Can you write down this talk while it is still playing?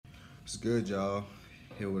What's good, y'all?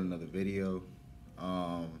 Here with another video.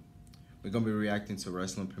 We're gonna be reacting to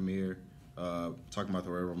wrestling premiere, talking about the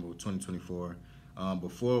Royal Rumble 2024.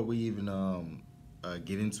 Before we even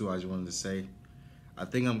get into it, I just wanted to say, I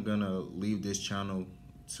think I'm gonna leave this channel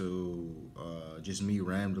to just me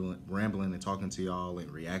rambling and talking to y'all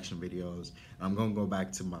in reaction videos. I'm gonna go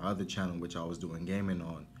back to my other channel, which I was doing gaming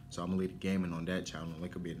on. So I'm gonna leave the gaming on that channel.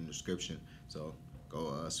 Link will be in the description. So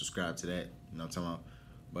go subscribe to that. You know what I'm talking about?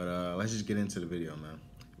 But let's just get into the video, man.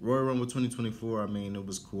 Royal Rumble 2024, I mean, it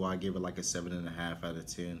was cool. I gave it like a 7.5 out of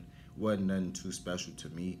 10. Wasn't nothing too special to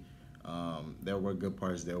me. There were good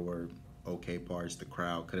parts. There were okay parts. The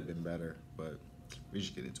crowd could have been better, but we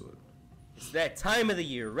just get into it. It's that time of the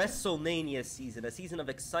year, WrestleMania season, a season of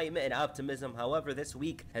excitement and optimism. However, this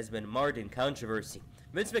week has been marred in controversy.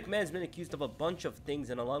 Vince McMahon's been accused of a bunch of things,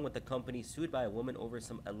 and along with the company, sued by a woman over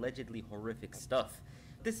some allegedly horrific stuff.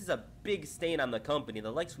 This is a big stain on the company,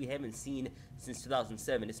 the likes we haven't seen since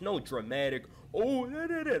 2007. It's no dramatic,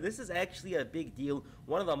 This is actually a big deal,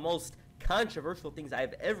 one of the most controversial things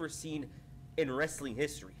I've ever seen in wrestling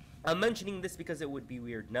history. I'm mentioning this because it would be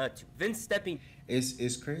weird not to. Vince stepping...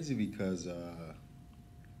 It's crazy because out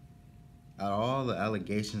of all the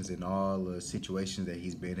allegations and all the situations that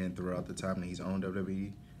he's been in throughout the time that he's owned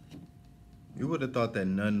WWE, you would have thought that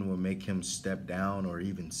none would make him step down or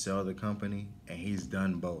even sell the company, and he's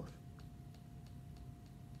done both.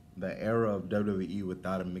 The era of WWE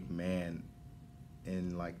without a McMahon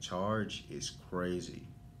in charge is crazy.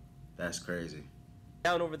 That's crazy.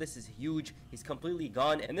 Down over this is huge. He's completely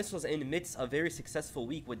gone, and this was in midst of a very successful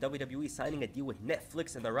week with WWE signing a deal with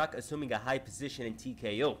Netflix and The Rock assuming a high position in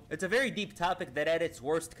TKO. It's a very deep topic that at its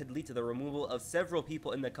worst could lead to the removal of several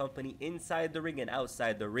people in the company inside the ring and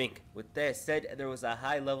outside the ring. With that said, there was a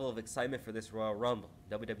high level of excitement for this Royal Rumble.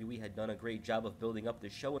 WWE had done a great job of building up the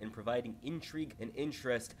show and providing intrigue and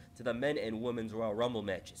interest to the men and women's Royal Rumble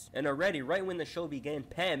matches. And already, right when the show began,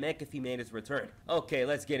 Pat McAfee made his return. Okay,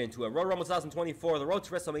 let's get into it. Royal Rumble 2024, the road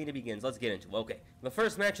to WrestleMania begins. Let's get into it. Okay, the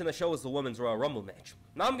first match in the show was the women's Royal Rumble match.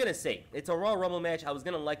 Now I'm gonna say, it's a Royal Rumble match. I was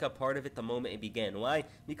gonna like a part of it the moment it began. Why?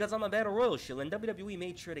 Because I'm a Battle Royal shill, and WWE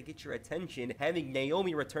made sure to get your attention, having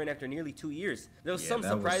Naomi return after nearly 2 years. There was some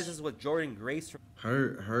surprises with Jordynne Grace.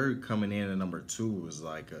 Her coming in at number 2 was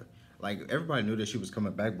like everybody knew that she was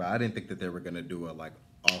coming back, but I didn't think that they were gonna do a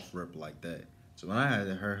off rip like that. So when I had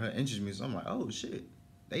her entrance music, I'm like, oh shit,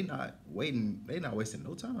 they not wasting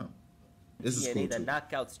no time. This is cool the too.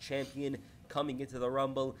 Knockouts champion coming into the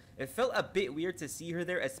Rumble. It felt a bit weird to see her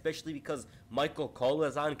there, especially because Michael Cole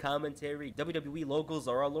is on commentary. WWE logos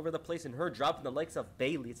are all over the place, and her dropping the likes of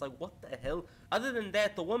Bayley. It's like, what the hell? Other than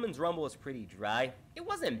that, the women's Rumble was pretty dry. It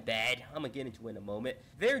wasn't bad. I'm gonna get into it in a moment.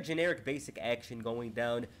 Very generic basic action going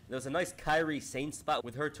down. There was a nice Kairi Sane spot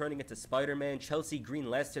with her turning into Spider-Man. Chelsea Green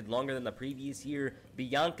lasted longer than the previous year.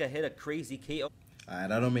 Bianca hit a crazy KO.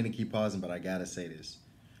 Alright, I don't mean to keep pausing, but I gotta say this.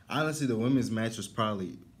 Honestly, the women's match was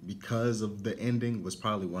probably, because of the ending, was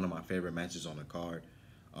probably one of my favorite matches on the card.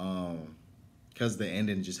 Because the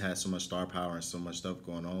ending just had so much star power and so much stuff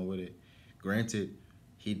going on with it. Granted,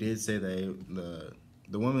 he did say that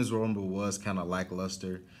the women's Rumble was kind of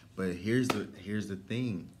lackluster, but here's the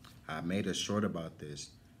thing. I made a short about this.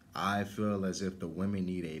 I feel as if the women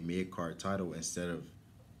need a mid-card title instead of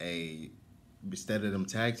them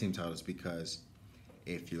tag team titles, because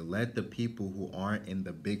if you let the people who aren't in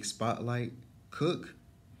the big spotlight cook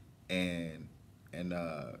and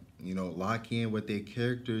lock in with their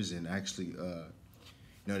characters and actually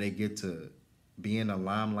they get to be in the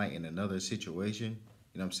limelight in another situation,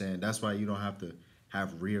 you know what I'm saying? That's why you don't have to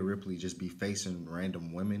have Rhea Ripley just be facing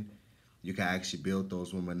random women. You can actually build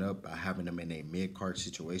those women up by having them in a mid-card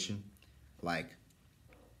situation, like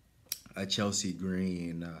a Chelsea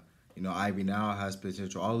Green. Ivy now has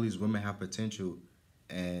potential. All these women have potential.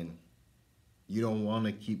 And you don't want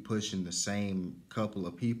to keep pushing the same couple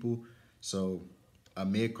of people. So a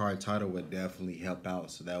mid-card title would definitely help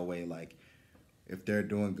out. So that way, if they're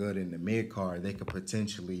doing good in the mid-card, they could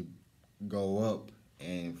potentially go up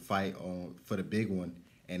and fight for the big one,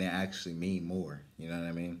 and it actually mean more. You know what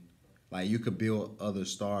I mean? You could build other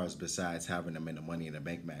stars besides having them in the Money in the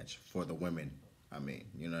Bank match for the women. I mean,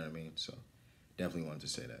 you know what I mean? So definitely wanted to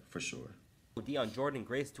say that for sure. On Jordynne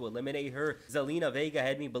Grace to eliminate her. Zelina Vega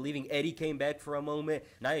had me believing Eddie came back for a moment.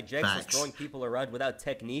 Nia Jax was throwing people around without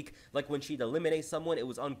technique. Like when she'd eliminate someone, it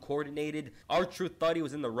was uncoordinated. R-Truth thought he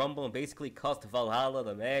was in the Rumble and basically cost Valhalla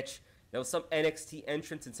the match. There was some NXT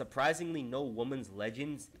entrance and surprisingly no women's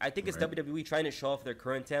legends. I think it's WWE trying to show off their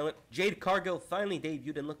current talent. Jade Cargill finally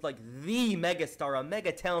debuted and looked like the megastar, a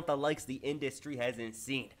mega talent the likes the industry hasn't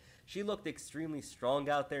seen. She looked extremely strong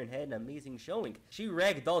out there and had an amazing showing. She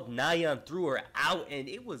ragdolled Nia and threw her out, and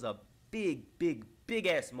it was a big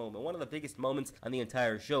ass moment. One of the biggest moments on the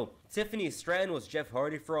entire show. Tiffany Stratton was Jeff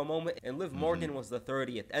Hardy for a moment, and Liv Morgan was the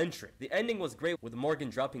 30th entrant. The ending was great, with Morgan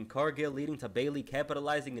dropping Cargill, leading to Bayley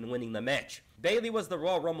capitalizing and winning the match. Bayley was the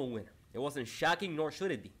Raw Rumble winner. It wasn't shocking, nor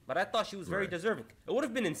should it be, but I thought she was very deserving. It would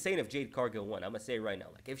have been insane if Jade Cargill won, I'm gonna say right now.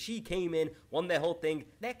 Like, if she came in, won that whole thing,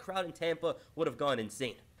 that crowd in Tampa would have gone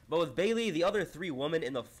insane. But with Bayley, the other three women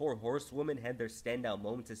in the Four Horsewomen had their standout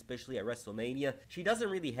moments, especially at WrestleMania. She doesn't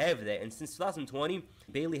really have that, and since 2020,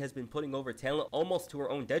 Bayley has been putting over talent almost to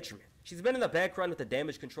her own detriment. She's been in the background with the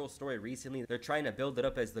Damage Control story recently. They're trying to build it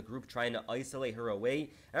up as the group trying to isolate her away,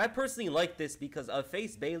 and I personally like this because a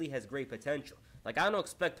face Bayley has great potential. Like, I don't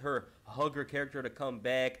expect her hugger character to come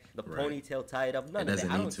back, the ponytail tied up, none of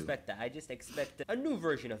that. I don't expect that. I just expect a new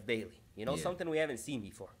version of Bayley. You know, something we haven't seen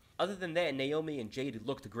before. Other than that, Naomi and Jade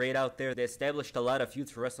looked great out there. They established a lot of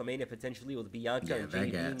feuds for WrestleMania, potentially with Bianca and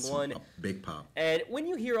Jade being one. Big pop. And when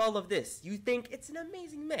you hear all of this, you think it's an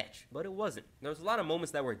amazing match, but it wasn't. There was a lot of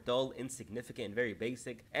moments that were dull, insignificant, and very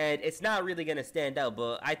basic, and it's not really going to stand out,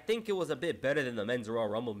 but I think it was a bit better than the Men's Royal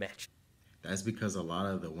Rumble match. That's because a lot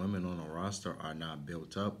of the women on the roster are not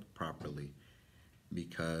built up properly,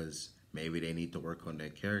 because maybe they need to work on their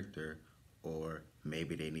character, or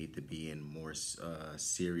maybe they need to be in more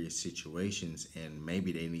serious situations, and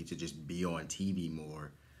maybe they need to just be on TV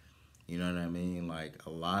more. You know what I mean? Like, a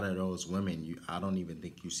lot of those women, I don't even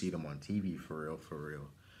think you see them on TV for real.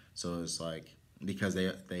 So it's like, because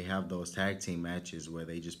they have those tag team matches where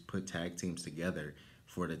they just put tag teams together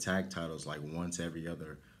for the tag titles like once every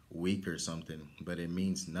other week or something, but it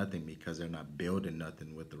means nothing because they're not building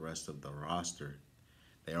nothing with the rest of the roster.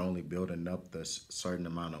 They're only building up the certain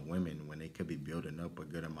amount of women when they could be building up a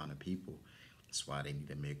good amount of people. That's why they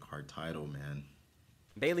need a mid-card title, man.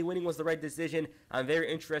 Bayley winning was the right decision. I'm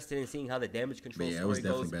very interested in seeing how the Damage Control story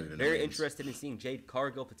goes. Very interested in seeing Jade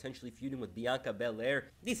Cargill potentially feuding with Bianca Belair.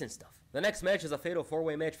 Decent stuff. The next match is a fatal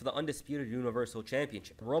four-way match for the Undisputed Universal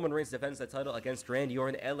Championship. Roman Reigns defends the title against Randy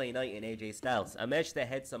Orton, LA Knight, and AJ Styles. A match that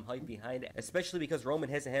had some hype behind it, especially because Roman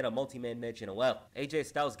hasn't had a multi-man match in a while. AJ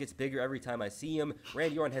Styles gets bigger every time I see him.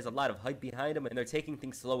 Randy Orton has a lot of hype behind him, and they're taking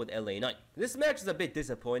things slow with LA Knight. This match is a bit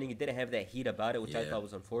disappointing. It didn't have that heat about it, which I thought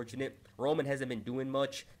was unfortunate. Roman hasn't been doing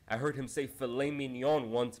much. I heard him say filet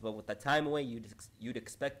mignon once, but with the time away, you'd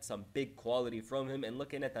expect some big quality from him, and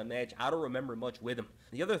looking at the match, I don't remember much with him.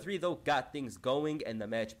 The other three, though, got things going, and the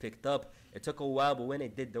match picked up. It took a while, but when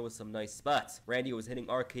it did, there was some nice spots. Randy was hitting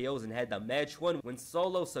RKOs and had the match won when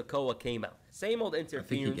Solo Sikoa came out. Same old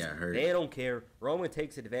interference. He got hurt. They don't care. Roman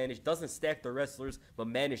takes advantage, doesn't stack the wrestlers, but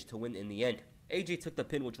managed to win in the end. AJ took the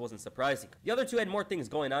pin, which wasn't surprising. The other two had more things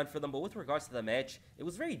going on for them, but with regards to the match, it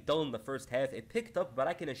was very dull in the first half. It picked up, but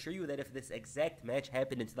I can assure you that if this exact match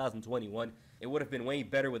happened in 2021, it would have been way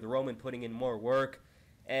better with Roman putting in more work.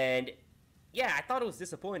 And yeah, I thought it was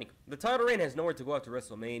disappointing. The title reign has nowhere to go after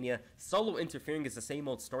WrestleMania. Solo interfering is the same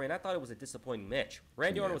old story, and I thought it was a disappointing match.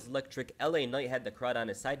 Randy Orton was electric. LA Knight had the crowd on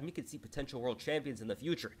his side, and you could see potential world champions in the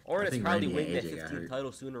future. Orton is probably winning that 15th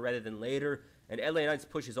title sooner rather than later, and LA Knight's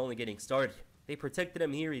push is only getting started. They protected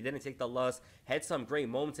him here. He didn't take the loss. Had some great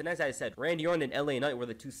moments. And as I said, Randy Orton and LA Knight were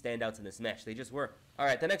the two standouts in this match. They just were.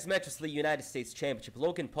 Alright, the next match was the United States Championship.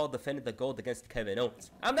 Logan Paul defended the gold against Kevin Owens.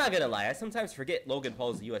 I'm not gonna lie, I sometimes forget Logan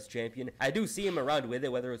Paul is the US champion. I do see him around with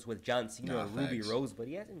it, whether it's with John Cena or Ruby Rose, but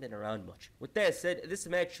he hasn't been around much. With that said, this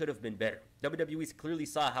match should have been better. WWE's clearly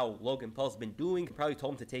saw how Logan Paul's been doing, probably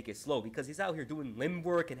told him to take it slow because he's out here doing limb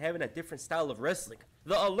work and having a different style of wrestling.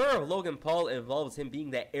 The allure of Logan Paul involves him being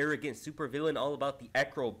that arrogant supervillain all about the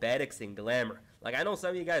acrobatics and glamour. Like, I know some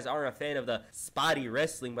of you guys aren't a fan of the spotty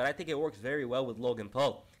wrestling, but I think it works very well with Logan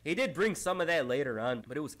Paul. He did bring some of that later on,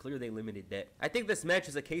 but it was clear they limited that. I think this match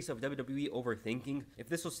is a case of WWE overthinking. If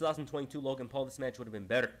this was 2022 Logan Paul, this match would have been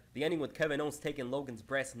better. The ending with Kevin Owens taking Logan's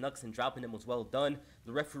brass knucks and dropping him was well done.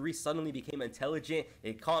 The referee suddenly became intelligent.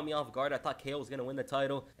 It caught me off guard. I thought KO was going to win the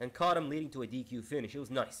title, and caught him leading to a DQ finish. It was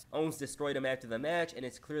nice. Owens destroyed him after the match, and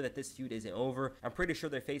it's clear that this feud isn't over. I'm pretty sure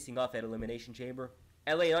they're facing off at Elimination Chamber.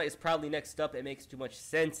 LA Knight is probably next up. It makes too much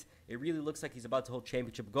sense. It really looks like he's about to hold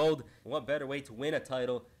championship gold. What better way to win a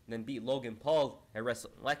title than beat Logan Paul at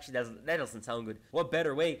WrestleMania? Well, actually, that doesn't sound good. What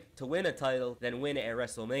better way to win a title than win it at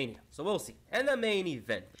WrestleMania? So we'll see. And the main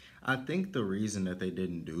event. I think the reason that they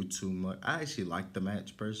didn't do too much, I actually liked the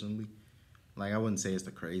match personally. Like, I wouldn't say it's the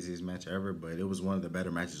craziest match ever, but it was one of the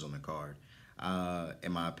better matches on the card,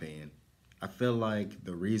 in my opinion. I feel like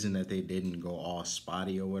the reason that they didn't go all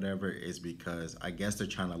spotty or whatever is because I guess they're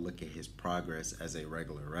trying to look at his progress as a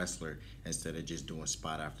regular wrestler instead of just doing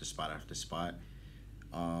spot after spot after spot.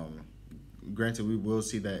 Granted, we will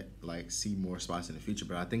see that, like, see more spots in the future,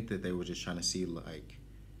 but I think that they were just trying to see, like,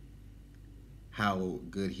 how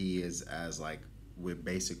good he is as, like, with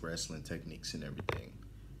basic wrestling techniques and everything.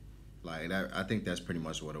 Like, that, I think that's pretty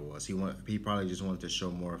much what it was. He probably just wanted to show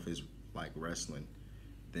more of his, like, wrestling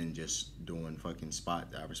than just doing fucking spot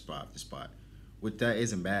after spot after spot. Which that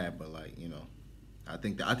isn't bad, but, like, you know, I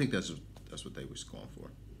think that's what they was going for.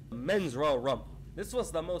 Men's Royal Rumble. This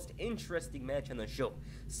was the most interesting match on the show.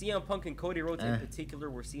 CM Punk and Cody Rhodes in particular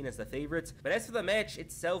were seen as the favorites, but as for the match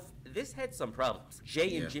itself, this had some problems.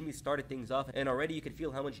 Jay and Jimmy started things off, and already you could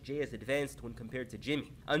feel how much Jay has advanced when compared to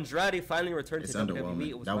Jimmy. Andrade finally returned to WWE.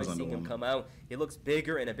 It was nice seeing him come out. He looks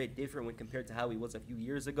bigger and a bit different when compared to how he was a few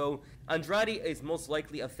years ago. Andrade is most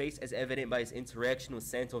likely a face, as evident by his interaction with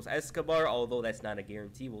Santos Escobar, although that's not a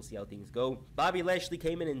guarantee. We'll see how things go. Bobby Lashley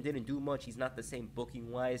came in and didn't do much. He's not the same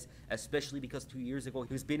booking-wise, especially because 2 years ago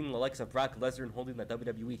he was beating the likes of Brock Lesnar and holding the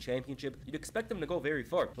WWE Championship. You'd expect him to go very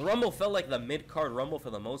far. The Rumble felt like the mid-card Rumble for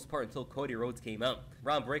the most part until Cody Rhodes came out.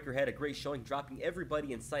 Ron Breakker had a great showing, dropping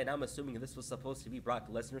everybody in sight. I'm assuming this was supposed to be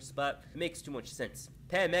Brock Lesnar's spot. It makes too much sense.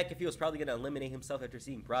 Pat McAfee was probably going to eliminate himself after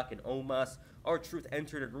seeing Brock and Omos. R-Truth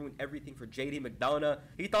entered and ruined everything for JD McDonough.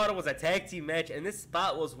 He thought it was a tag team match, and this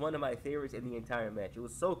spot was one of my favorites in the entire match. It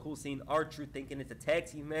was so cool seeing R-Truth thinking it's a tag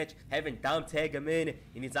team match, having Dom tag him in,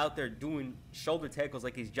 and he's out there doing shoulder tackles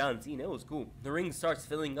like he's John Cena. It was cool. The ring starts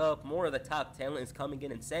filling up. More of the top talent is coming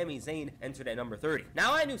in, and Sami Zayn entered at number 30.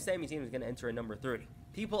 Now, I knew Sami Zayn was going to enter at number 30.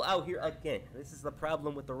 People out here, again, this is the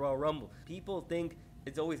problem with the Royal Rumble. People think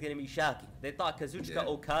it's always going to be shocking. They thought Kazuchika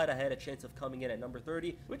Okada had a chance of coming in at number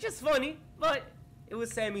 30, which is funny, but it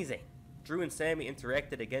was Sami Zayn. Drew and Sami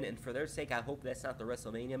interacted again, and for their sake, I hope that's not the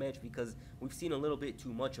WrestleMania match, because we've seen a little bit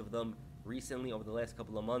too much of them recently over the last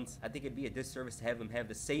couple of months. I think it'd be a disservice to have them have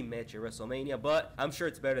the same match at WrestleMania, but I'm sure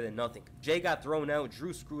it's better than nothing. Jay got thrown out,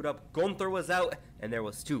 Drew screwed up, Gunther was out, and there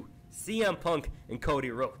was two. CM Punk and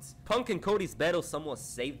Cody Rhodes. Punk and Cody's battle somewhat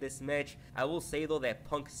saved this match. I will say though that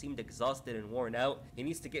Punk seemed exhausted and worn out. He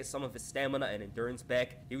needs to get some of his stamina and endurance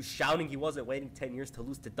back. He was shouting he wasn't waiting 10 years to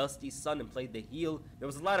lose to Dusty's son and played the heel. There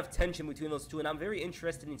was a lot of tension between those two, and I'm very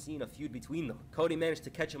interested in seeing a feud between them. Cody managed to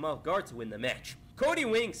catch him off guard to win the match. Cody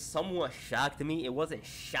winning somewhat shocked me. It wasn't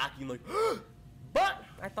shocking like but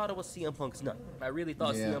I thought it was CM Punk's nut. I really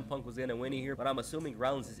thought CM Punk was going to win here, but I'm assuming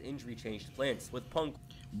Rollins' injury changed plans. With Punk...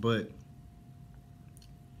 But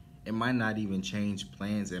it might not even change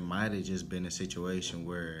plans. It might have just been a situation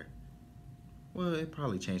where... Well, it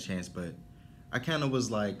probably changed plans, but I kind of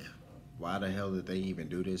was like, why the hell did they even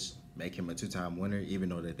do this? Make him a two-time winner, even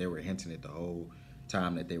though that they were hinting at the whole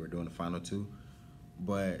time that they were doing the final two.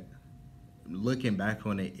 But... looking back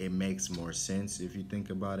on it, it makes more sense if you think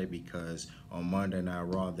about it, because on Monday Night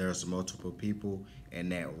Raw, there's multiple people in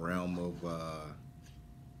that realm of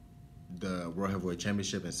the World Heavyweight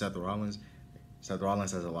Championship and Seth Rollins. Seth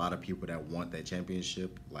Rollins has a lot of people that want that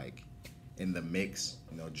championship, like, in the mix.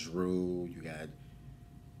 You know, Drew, you got,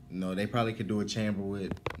 you know, they probably could do a chamber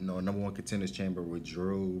with, you know, number one contenders chamber with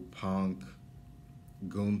Drew, Punk,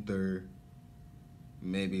 Gunther,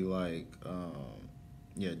 maybe like,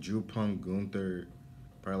 Drew, Punk, Gunther,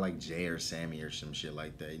 probably like Jay or Sammy or some shit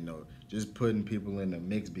like that. You know, just putting people in the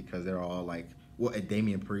mix because they're all like,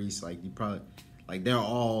 Damian Priest, like, you probably, like, they're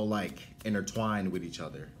all like intertwined with each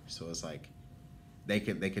other. So it's like they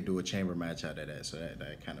could do a chamber match out of that. So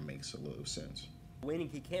that kind of makes a little sense. Winning,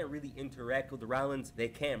 he can't really interact with Rollins. They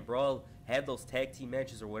can't brawl, have those tag team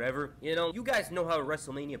matches or whatever. You know, you guys know how a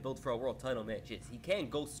WrestleMania built for a world title match is. He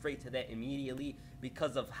can't go straight to that immediately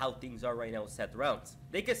because of how things are right now with Seth Rollins.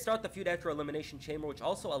 They could start the feud after Elimination Chamber, which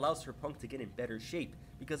also allows for Punk to get in better shape,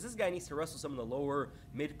 because this guy needs to wrestle some of the lower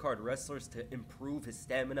mid-card wrestlers to improve his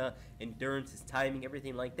stamina, endurance, his timing,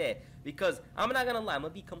 everything like that. Because I'm not gonna lie, I'm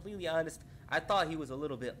gonna be completely honest, I thought he was a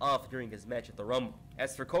little bit off during his match at the Rumble.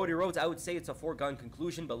 As for Cody Rhodes, I would say it's a foregone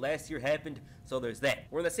conclusion, but last year happened, so there's that.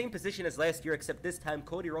 We're in the same position as last year, except this time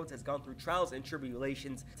Cody Rhodes has gone through trials and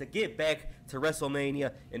tribulations to get back to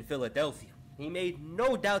WrestleMania in Philadelphia. He made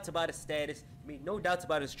no doubts about his status. He made no doubts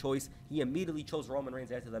about his choice. He immediately chose Roman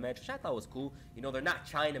Reigns after the match, which I thought was cool. You know, they're not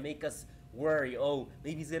trying to make us worry, oh,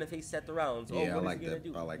 maybe he's going to face Seth Rollins. Yeah, what is he going to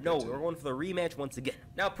do? I like no, that too. We're going for the rematch once again.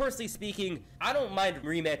 Now, personally speaking, I don't mind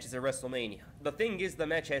rematches at WrestleMania. The thing is, the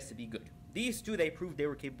match has to be good. These two, they proved they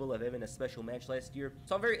were capable of having a special match last year,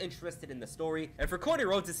 so I'm very interested in the story. And for Cody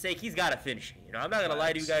Rhodes' sake, he's got to finish it. You know, I'm not going to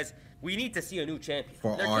lie to you guys. We need to see a new champion.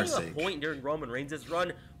 For our sake. There came a point during Roman Reigns'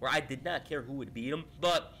 run where I did not care who would beat him,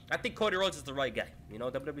 but I think Cody Rhodes is the right guy. You know,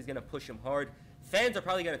 WWE's going to push him hard. Fans are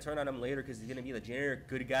probably going to turn on him later because he's going to be the generic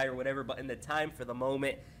good guy or whatever, but in the time for the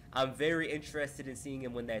moment, I'm very interested in seeing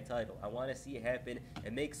him win that title. I want to see it happen.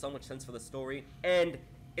 It makes so much sense for the story, and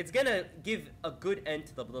it's gonna give a good end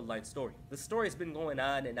to the Bloodline story. The story has been going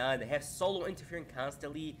on and on. They have Solo interfering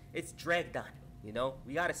constantly. It's dragged on, you know?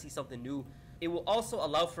 We gotta see something new. It will also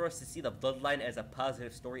allow for us to see the Bloodline as a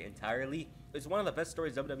positive story entirely. It's one of the best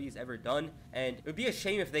stories WWE's ever done, and it would be a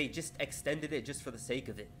shame if they just extended it just for the sake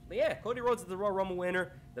of it. But yeah, Cody Rhodes is the Royal Rumble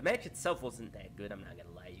winner. The match itself wasn't that good, I'm not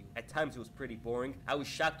gonna lie to you. At times it was pretty boring. I was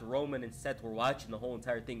shocked Roman and Seth were watching the whole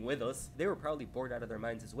entire thing with us. They were probably bored out of their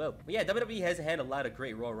minds as well. But yeah, WWE hasn't had a lot of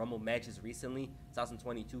great Royal Rumble matches recently.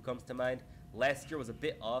 2022 comes to mind. Last year was a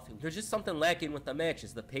bit off. There's just something lacking with the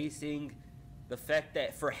matches. The pacing, the fact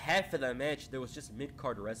that for half of the match, there was just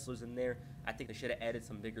mid-card wrestlers in there. I think they should have added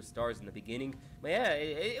some bigger stars in the beginning. But yeah,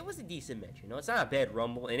 it was a decent match, you know? It's not a bad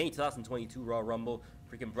Rumble. It ain't 2022 Raw Rumble.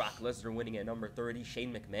 Freaking Brock Lesnar winning at number 30.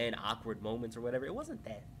 Shane McMahon, awkward moments or whatever. It wasn't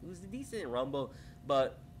that. It was a decent Rumble,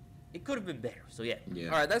 but it could have been better. So yeah.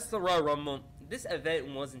 All right, that's the Raw Rumble. This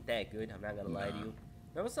event wasn't that good. I'm not going to lie to you.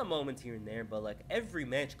 There was some moments here and there, but like every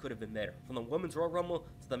match could have been better. From the Women's Royal Rumble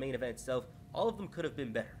to the main event itself, all of them could have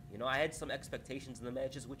been better. You know, I had some expectations in the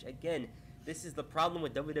matches, which again, this is the problem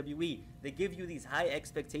with WWE. They give you these high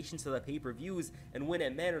expectations to the pay-per-views, and when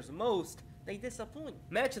it matters most, they disappoint.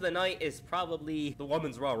 Match of the night is probably the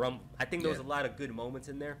Women's Royal Rumble. I think there was a lot of good moments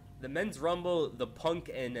in there. The Men's Rumble, the Punk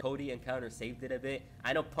and Cody encounter saved it a bit.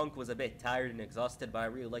 I know Punk was a bit tired and exhausted, but I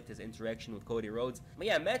really liked his interaction with Cody Rhodes. But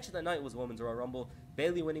yeah, match of the night was Women's Royal Rumble.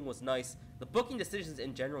 Bayley winning was nice. The booking decisions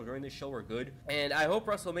in general during this show were good, and I hope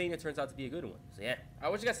WrestleMania turns out to be a good one. So yeah, I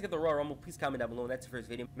want you guys to get the Royal Rumble. Please comment down below, and that's the first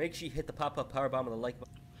video. Make sure you hit the pop-up powerbomb on the like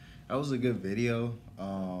button. That was a good video.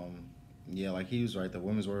 Yeah, like he was right. The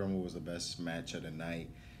Women's Royal Rumble was the best match of the night.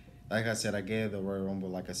 Like I said, I gave the Royal Rumble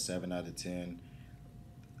like a 7 out of 10.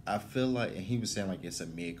 I feel like, and he was saying like it's a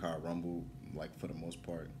mid-card Rumble, like for the most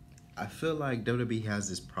part. I feel like WWE has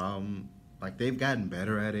this problem. Like they've gotten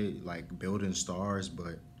better at it, like building stars,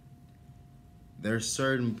 but there's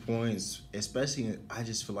certain points, especially I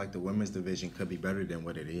just feel like the women's division could be better than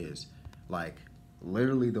what it is. Like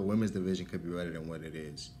literally the women's division could be better than what it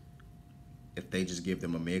is if they just give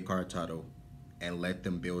them a mid-card title and let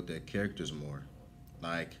them build their characters more.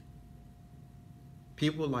 Like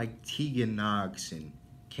people like Tegan Knox and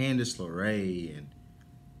Candice LeRae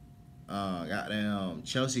and goddamn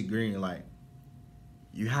Chelsea Green, like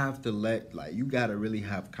you have to you gotta really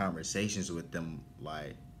have conversations with them,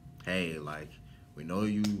 like, hey, like, we know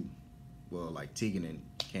you, well, like Tegan and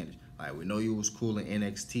Candice, like, we know you was cool in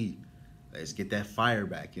NXT. Let's get that fire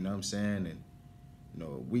back, you know what I'm saying? And, you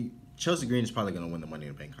know, Chelsea Green is probably gonna win the Money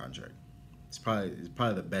in the Bank contract. It's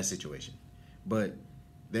probably the best situation. But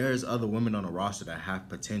there's other women on the roster that have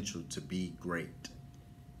potential to be great.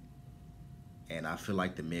 And I feel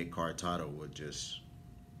like the mid-card title would just,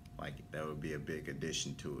 like, that would be a big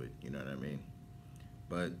addition to it. You know what I mean?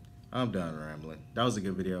 But I'm done rambling. That was a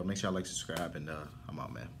good video. Make sure y'all like, subscribe, and I'm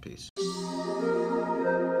out, man. Peace.